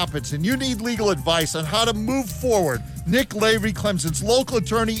unexpected happens and you need legal advice on how to move forward, Nick Lavery, Clemson's local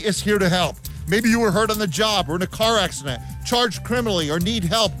attorney, is here to help. Maybe you were hurt on the job or in a car accident, charged criminally, or need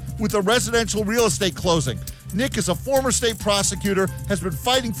help with a residential real estate closing. Nick is a former state prosecutor, has been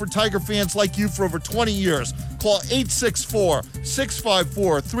fighting for Tiger fans like you for over 20 years. Call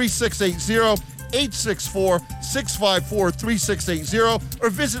 864-654-3680, 864-654-3680, or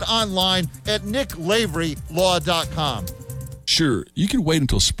visit online at nicklaverylaw.com. Sure, you could wait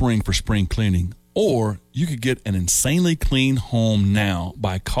until spring for spring cleaning, or you could get an insanely clean home now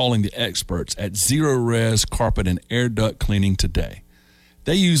by calling the experts at Zero Res Carpet and Air Duct Cleaning today.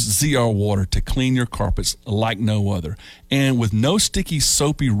 They use ZR water to clean your carpets like no other, and with no sticky,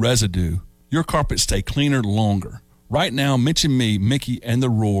 soapy residue, your carpets stay cleaner longer. Right now, mention me, Mickey, and The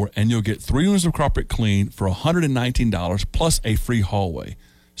Roar, and you'll get 3 rooms of carpet clean for $119 plus a free hallway.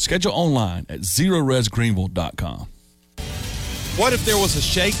 Schedule online at ZeroResGreenville.com. What if there was a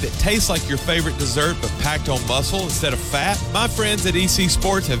shake that tastes like your favorite dessert but packed on muscle instead of fat? My friends at EC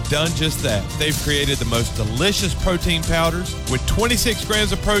Sports have done just that. They've created the most delicious protein powders with 26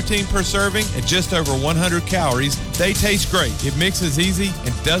 grams of protein per serving and just over 100 calories. They taste great. It mixes easy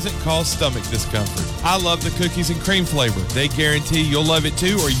and doesn't cause stomach discomfort. I love the cookies and cream flavor. They guarantee you'll love it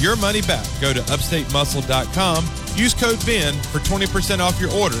too or your money back. Go to upstatemuscle.com. Use code BEN for 20% off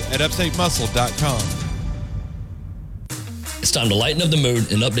your order at upstatemuscle.com. It's time to lighten up the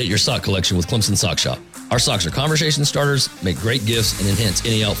mood and update your sock collection with Clemson Sock Shop. Our socks are conversation starters, make great gifts, and enhance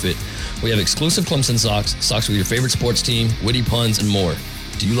any outfit. We have exclusive Clemson socks, socks with your favorite sports team, witty puns, and more.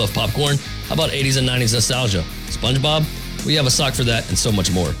 Do you love popcorn? How about 80s and 90s nostalgia? SpongeBob? We have a sock for that and so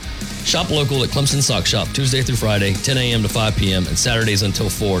much more. Shop local at Clemson Sock Shop Tuesday through Friday, 10 a.m. to 5 p.m. and Saturdays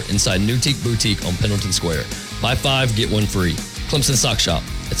until 4 inside Newtique Boutique on Pendleton Square. Buy 5, get 1 free. Clemson Sock Shop.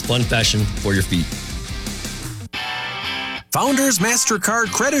 It's fun fashion for your feet. Founders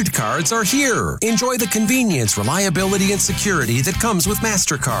MasterCard credit cards are here. Enjoy the convenience, reliability, and security that comes with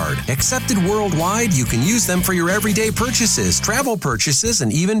MasterCard. Accepted worldwide, you can use them for your everyday purchases, travel purchases,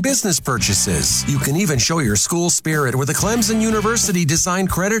 and even business purchases. You can even show your school spirit with a Clemson University designed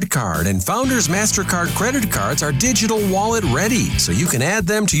credit card, and Founders MasterCard credit cards are digital wallet ready, so you can add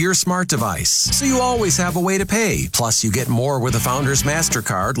them to your smart device. So you always have a way to pay. Plus, you get more with a Founders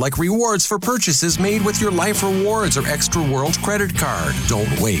MasterCard, like rewards for purchases made with your Life Rewards or Extra World World credit card.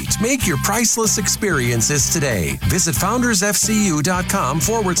 Don't wait. Make your priceless experiences today. Visit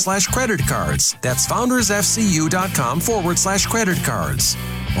foundersfcu.com/credit cards. That's foundersfcu.com/credit cards.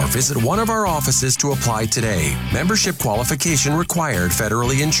 Or visit one of our offices to apply today. Membership qualification required.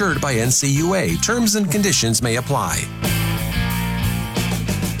 Federally insured by NCUA. Terms and conditions may apply.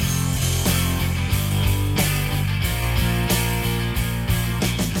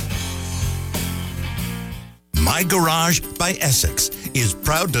 My Garage by Essex is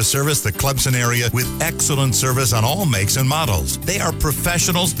proud to service the Clemson area with excellent service on all makes and models. They are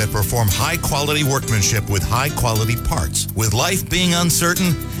professionals that perform high-quality workmanship with high-quality parts. With life being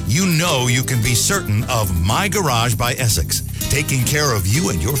uncertain, you know you can be certain of My Garage by Essex, taking care of you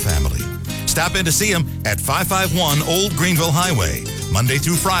and your family. Stop in to see them at 551 Old Greenville Highway, Monday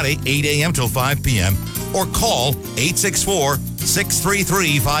through Friday, 8 a.m. till 5 p.m., or call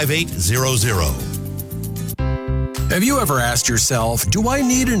 864-633-5800. Have you ever asked yourself, do I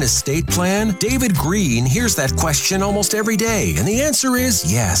need an estate plan? David Green hears that question almost every day, and the answer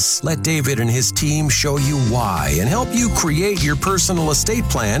is yes. Let David and his team show you why and help you create your personal estate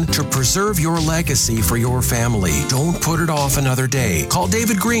plan to preserve your legacy for your family. Don't put it off another day. Call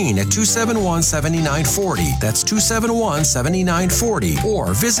David Green at 271-7940. That's 271-7940.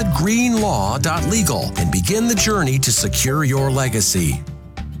 Or visit greenlaw.legal and begin the journey to secure your legacy.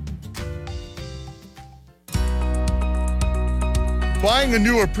 Buying a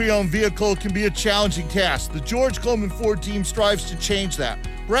new or pre-owned vehicle can be a challenging task. The George Coleman Ford team strives to change that.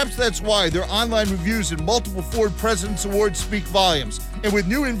 Perhaps that's why their online reviews and multiple Ford President's Awards speak volumes. And with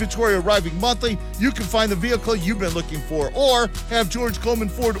new inventory arriving monthly, you can find the vehicle you've been looking for or have George Coleman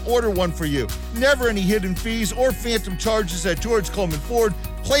Ford order one for you. Never any hidden fees or phantom charges at George Coleman Ford.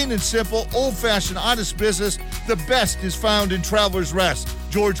 Plain and simple, old-fashioned, honest business. The best is found in Traveler's Rest.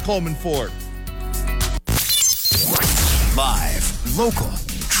 George Coleman Ford. Live, local,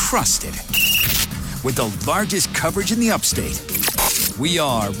 trusted. With the largest coverage in the upstate. We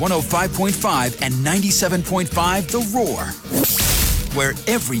are 105.5 and 97.5 The Roar, where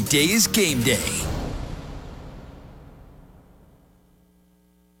every day is game day.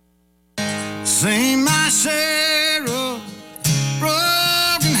 Sing my Sarah,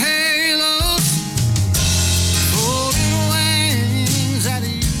 broken halos, golden wings that it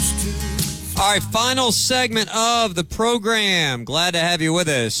used to. All right, final segment of the program. Glad to have you with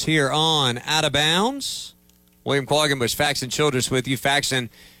us here on Out of Bounds. William Qualgenbush, Faxon Childress with you.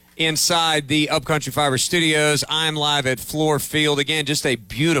 Faxon inside the Upcountry Fiber Studios. I'm live at Floor Field. Again, just a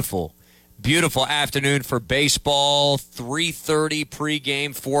beautiful, beautiful afternoon for baseball. 3:30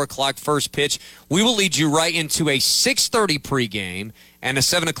 pregame, 4 o'clock first pitch. We will lead you right into a 6:30 pregame and a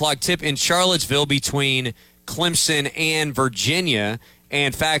 7 o'clock tip in Charlottesville between Clemson and Virginia.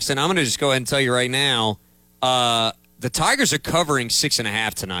 And Faxon, I'm going to just go ahead and tell you right now, the Tigers are covering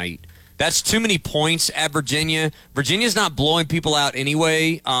 6.5 tonight. That's too many points at Virginia. Virginia's not blowing people out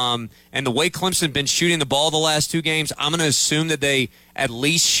anyway. And the way Clemson's been shooting the ball the last 2 games, I'm going to assume that they at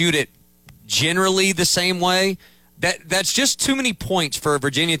least shoot it generally the same way. That's just too many points for a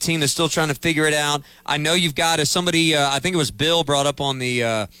Virginia team that's still trying to figure it out. I know you've got, as somebody, I think it was Bill brought up on the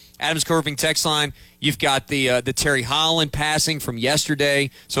Adams Curving text line, you've got the Terry Holland passing from yesterday.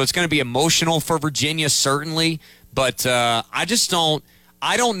 So it's going to be emotional for Virginia, certainly. But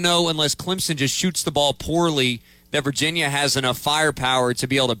I don't know, unless Clemson just shoots the ball poorly, that Virginia has enough firepower to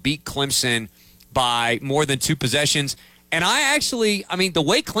be able to beat Clemson by more than 2 possessions. And the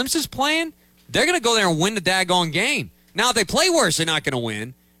way Clemson's playing, they're going to go there and win the daggone game. Now, if they play worse, they're not going to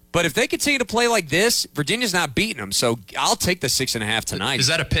win. But if they continue to play like this, Virginia's not beating them. So I'll take the 6.5 tonight. Is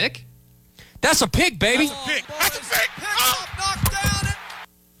that a pick? That's a pick, baby. That's a pick. That's a pick.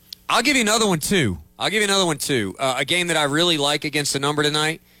 I'll give you another one, too. A game that I really like against the number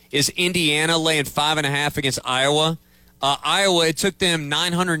tonight is Indiana laying 5.5 against Iowa. Iowa, it took them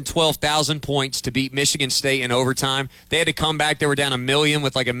 912,000 points to beat Michigan State in overtime. They had to come back. They were down 1 million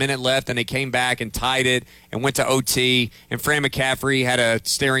with like a minute left, and they came back and tied it and went to OT. And Fran McCaffrey had a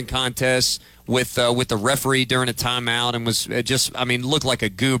staring contest with the referee during a timeout and was looked like a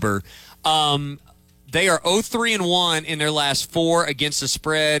goober. They are 0-3-1 in their last 4 against the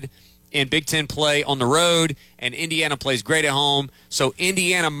spread in Big Ten play on the road, and Indiana plays great at home. So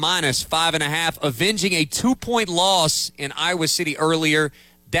Indiana minus 5.5, avenging a 2-point loss in Iowa City earlier.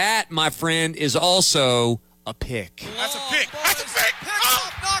 That, my friend, is also a pick. That's a pick. That's a pick.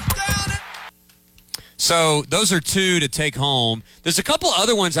 So those are 2 to take home. There's a couple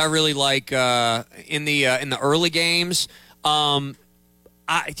other ones I really like in the early games.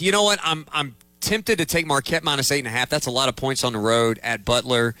 You know what? I'm tempted to take Marquette minus 8.5. That's a lot of points on the road at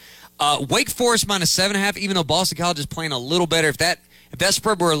Butler. Wake Forest minus 7.5, even though Boston College is playing a little better. If that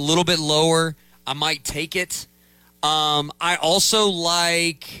spread were a little bit lower, I might take it. I also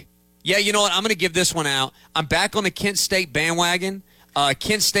like, you know what? I'm going to give this one out. I'm back on the Kent State bandwagon.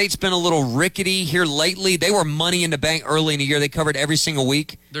 Kent State's been a little rickety here lately. They were money in the bank early in the year. They covered every single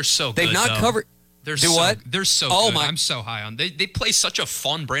week. They're so They've good. not covered. They're Do so, what? They're so good. I'm so high on. They play such a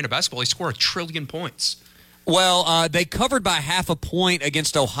fun brand of basketball. They score 1 trillion points. Well, they covered by 0.5 point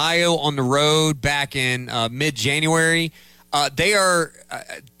against Ohio on the road back in mid-January. They are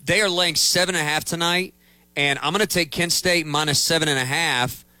laying 7.5 tonight, and I'm going to take Kent State minus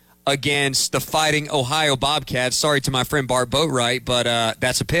 7.5 against the Fighting Ohio Bobcats. Sorry to my friend Bart Boatwright, but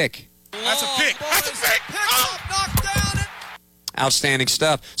that's a pick. That's a pick. That's a pick. Outstanding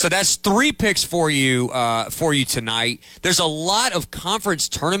stuff. So that's 3 picks for you tonight. There's a lot of conference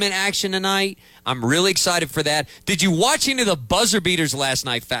tournament action tonight. I'm really excited for that. Did you watch any of the buzzer beaters last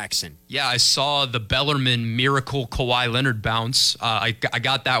night, Faxon? Yeah, I saw the Bellarmine Miracle Kawhi Leonard bounce. I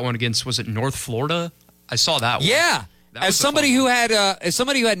got that one against, was it North Florida? I saw that one. Yeah. As somebody who had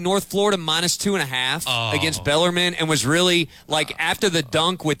North Florida minus 2.5 against Bellarmine and was really like after the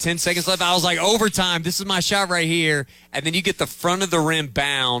dunk with 10 seconds left, I was like, overtime, this is my shot right here. And then you get the front of the rim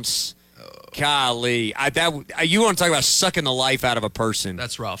bounce. Golly. You want to talk about sucking the life out of a person.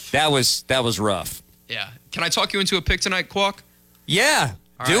 That's rough. That was rough. Yeah. Can I talk you into a pick tonight, Quack? Yeah.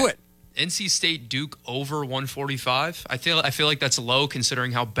 Do it. NC State Duke over 145. I feel like that's low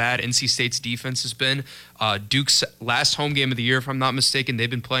considering how bad NC State's defense has been. Duke's last home game of the year, if I'm not mistaken, they've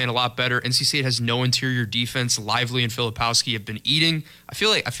been playing a lot better. NC State has no interior defense. Lively and Filipowski have been eating. I feel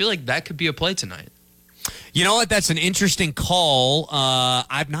like that could be a play tonight. You know what? That's an interesting call.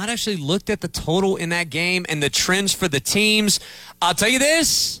 I've not actually looked at the total in that game and the trends for the teams. I'll tell you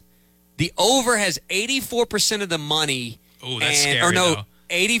this: the over has 84% of the money. Oh, that's scary.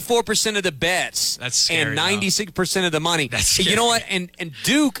 84% of the bets. That's scary. And 96% of the money. That's scary. You know what? And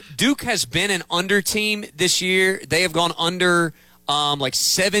Duke has been an under team this year. They have gone under like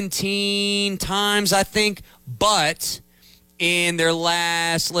 17 times, I think. But in their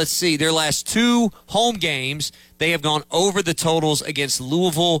last 2 home games, they have gone over the totals against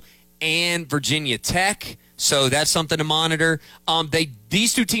Louisville and Virginia Tech. So that's something to monitor.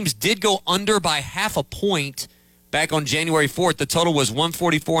 These 2 teams did go under by 0.5 point. Back on January 4th, the total was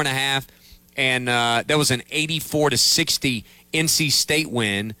 144.5, and that was an 84-60 NC State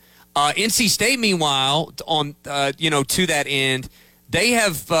win. NC State, meanwhile, on to that end, they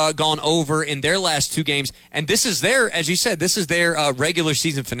have gone over in their last 2 games, and this is their, as you said, this is their regular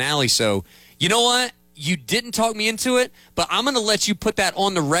season finale. So you know what? You didn't talk me into it, but I'm going to let you put that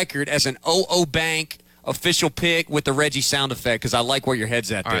on the record as an OO Bank official pick with the Reggie sound effect because I like where your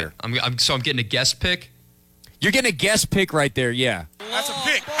head's at there. Right. I'm getting a guest pick. You're getting a guest pick right there, yeah. That's a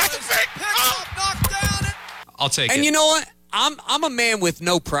pick. That's a pick. I'll take it. And you know what? I'm a man with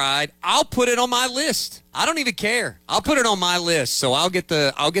no pride. I'll put it on my list. I don't even care. I'll put it on my list, so I'll get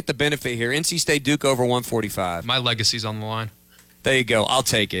the benefit here. NC State Duke over 145. My legacy's on the line. There you go. I'll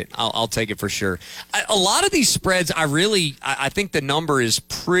take it. I'll take it for sure. A lot of these spreads, I think the number is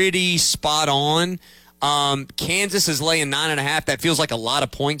pretty spot on. Kansas is laying 9.5. That feels like a lot of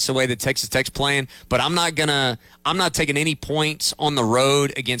points the way that Texas Tech's playing, but I'm not taking any points on the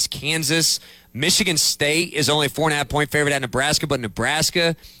road against Kansas. Michigan State is only a 4.5 point favorite at Nebraska, but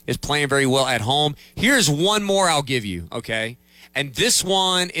Nebraska is playing very well at home. Here's one more I'll give you, okay? And this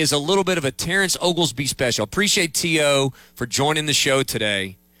one is a little bit of a Terrence Oglesby special. Appreciate T.O. for joining the show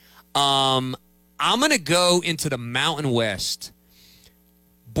today. I'm going to go into the Mountain West.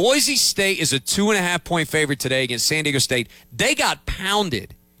 Boise State is a 2.5 point favorite today against San Diego State. They got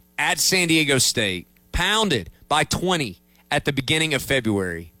pounded at San Diego State, pounded by 20 at the beginning of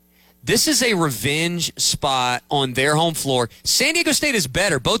February. This is a revenge spot on their home floor. San Diego State is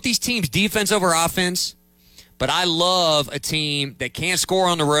better. Both these teams, defense over offense. But I love a team that can't score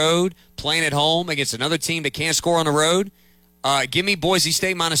on the road, playing at home against another team that can't score on the road. Give me Boise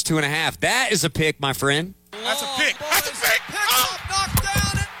State minus 2.5. That is a pick, my friend. That's a pick. That's a pick.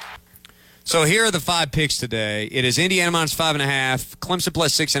 So here are the 5 picks today. It is Indiana minus 5.5, Clemson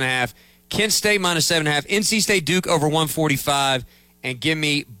plus 6.5, Kent State minus 7.5, NC State Duke over 145, and give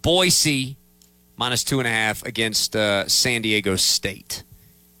me Boise minus 2.5 against San Diego State.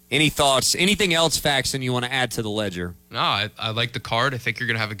 Any thoughts? Anything else, Faxon, you want to add to the ledger? No, I like the card. I think you're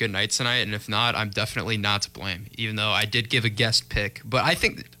going to have a good night tonight, and if not, I'm definitely not to blame, even though I did give a guest pick. But I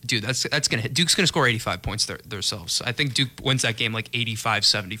think, dude, that's going to hit. Duke's going to score 85 points themselves. I think Duke wins that game like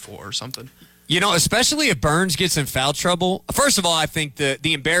 85-74 or something. You know, especially if Burns gets in foul trouble. First of all, I think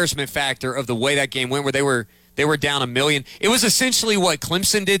the embarrassment factor of the way that game went, where They were down $1 million. It was essentially what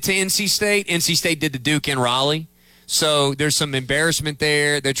Clemson did to NC State. NC State did to Duke and Raleigh. So there's some embarrassment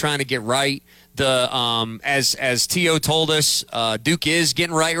there. They're trying to get right. As T.O. told us, Duke is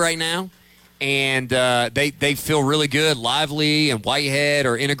getting right now. And they feel really good. Lively and Whitehead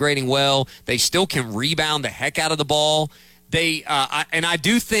are integrating well. They still can rebound the heck out of the ball. I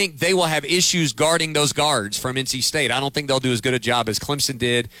do think they will have issues guarding those guards from NC State. I don't think they'll do as good a job as Clemson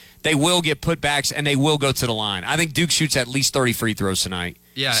did. They will get putbacks, and they will go to the line. I think Duke shoots at least 30 free throws tonight.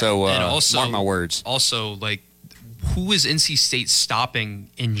 Yeah, so and also, mark my words. Also, like, who is NC State stopping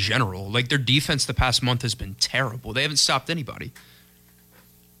in general? Like, their defense the past month has been terrible. They haven't stopped anybody.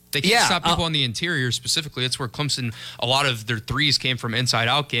 They can't stop people on the interior specifically. That's where Clemson, a lot of their threes came from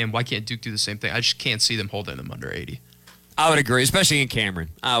inside-out game. Why can't Duke do the same thing? I just can't see them holding them under 80. I would agree, especially in Cameron.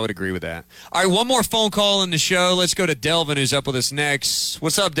 I would agree with that. All right, one more phone call in the show. Let's go to Delvin, who's up with us next.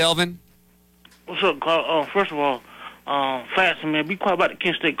 What's up, Delvin? What's up, Carl? First of all, Fats, man, be quiet about the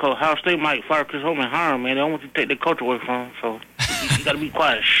Kent State coach. Ohio State might fire Chris Holman and hire him, man. They don't want you to take their coach away from him, so you got to be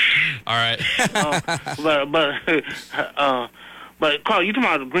quiet. All right. But Carl, you talking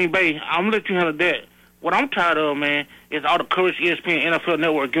about Green Bay? I'm gonna let you handle that. What I'm tired of, man, is all the coverage ESPN, NFL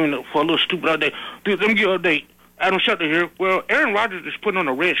Network giving it for a little stupid update. Dude, let me give you an update. Adam Schefter here. Well, Aaron Rodgers is putting on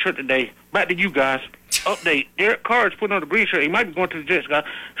a red shirt today. Back to you guys. Update. Derek Carr is putting on a green shirt. He might be going to the Jets, guys.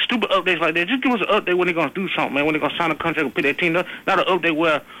 Stupid updates like that. Just give us an update when they're going to do something, man. When they're going to sign a contract and put their team up. Not an update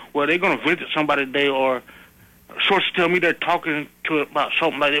where they're going to visit somebody today or sources tell me they're talking to it about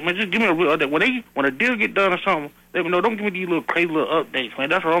something like that. Man, just give me a real update. When a deal get done or something, let me know. Don't give me these little crazy little updates, man.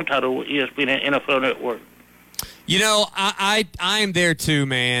 That's what I'm tired of with ESPN and NFL Network. You know, I am there too,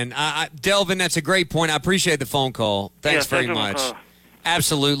 man. Delvin, that's a great point. I appreciate the phone call. Thanks very much.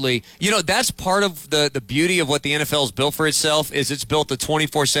 Absolutely. You know, that's part of the beauty of what the NFL has built for itself is it's built a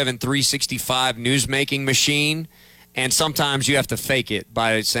 24/7, 365 news-making machine, and sometimes you have to fake it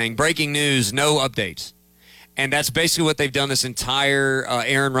by saying, breaking news, no updates. And that's basically what they've done this entire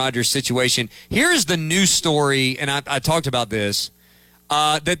Aaron Rodgers situation. Here's the news story, and I talked about this.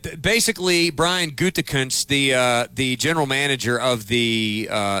 That basically Brian Gutekunst, the general manager of the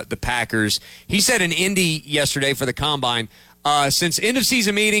Packers, he said in Indy yesterday for the Combine, since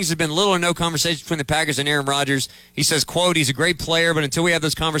end-of-season meetings have been little or no conversation between the Packers and Aaron Rodgers, he says, quote, he's a great player, but until we have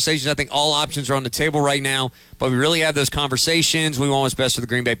those conversations, I think all options are on the table right now. But we really have those conversations. We want what's best for the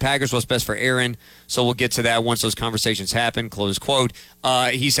Green Bay Packers, what's best for Aaron. So we'll get to that once those conversations happen, close quote.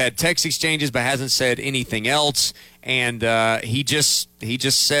 He's had text exchanges but hasn't said anything else. And he just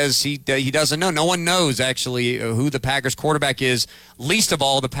says he doesn't know. No one knows, actually, who the Packers quarterback is, least of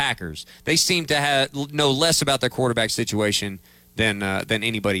all the Packers. They seem to know less about their quarterback situation than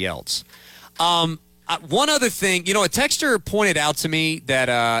anybody else. One other thing, you know, a texter pointed out to me that,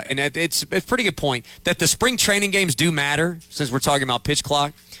 and it's a pretty good point, that the spring training games do matter, since we're talking about pitch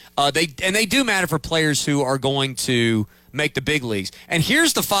clock. They do matter for players who are going to make the big leagues. And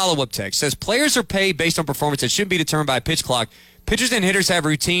here's the follow-up text. It says, players are paid based on performance that shouldn't be determined by a pitch clock. Pitchers and hitters have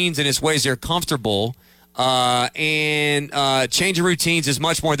routines in its ways they're comfortable, and changing routines is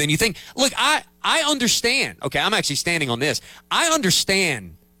much more than you think. Look, I understand. Okay, I'm actually standing on this. I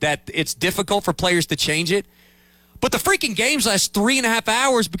understand that it's difficult for players to change it, but the freaking games last 3.5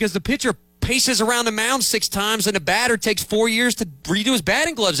 hours because the pitcher paces around the mound 6 times and the batter takes 4 years to redo his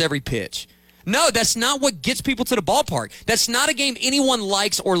batting gloves every pitch. No, that's not what gets people to the ballpark. That's not a game anyone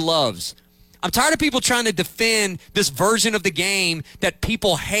likes or loves. I'm tired of people trying to defend this version of the game that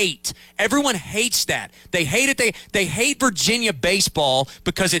people hate. Everyone hates that. They hate it. They hate Virginia baseball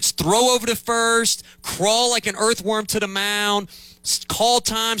because it's throw over to first, crawl like an earthworm to the mound, call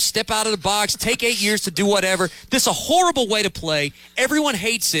time, step out of the box, take 8 years to do whatever. This is a horrible way to play. Everyone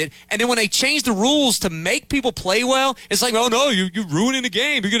hates it. And then when they change the rules to make people play well, it's like, oh, no, you're ruining the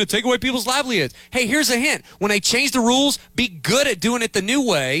game. You're going to take away people's livelihoods. Hey, here's a hint. When they change the rules, be good at doing it the new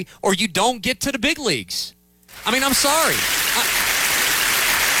way or you don't get to the big leagues. I mean, I'm sorry.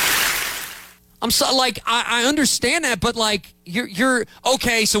 I understand that, but like you're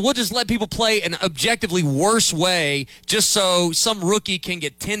okay. So we'll just let people play an objectively worse way, just so some rookie can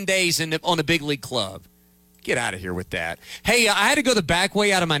get 10 days on a big league club. Get out of here with that. Hey, I had to go the back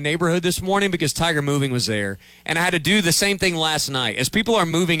way out of my neighborhood this morning because Tiger Moving was there. And I had to do the same thing last night. As people are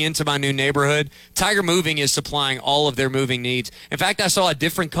moving into my new neighborhood, Tiger Moving is supplying all of their moving needs. In fact, I saw a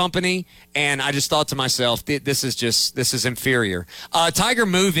different company, and I just thought to myself, this is inferior. Tiger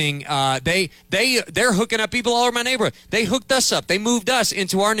Moving, they're hooking up people all over my neighborhood. They hooked us up. They moved us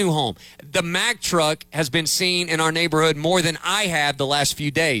into our new home. The Mack truck has been seen in our neighborhood more than I have the last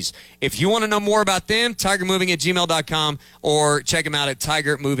few days. If you want to know more about them, Tiger Moving tigermoving@gmail.com or check them out at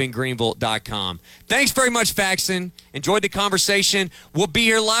tigermovinggreenville.com. Thanks very much, Faxon. Enjoyed the conversation. We'll be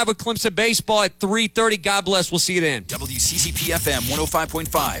here live with Clemson Baseball at 3:30. God bless. We'll see you then. WCCP-FM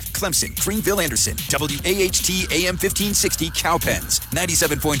 105.5, Clemson, Greenville, Anderson. WAHT AM 1560, Cowpens.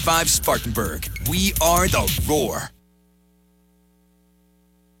 97.5, Spartanburg. We are the Roar.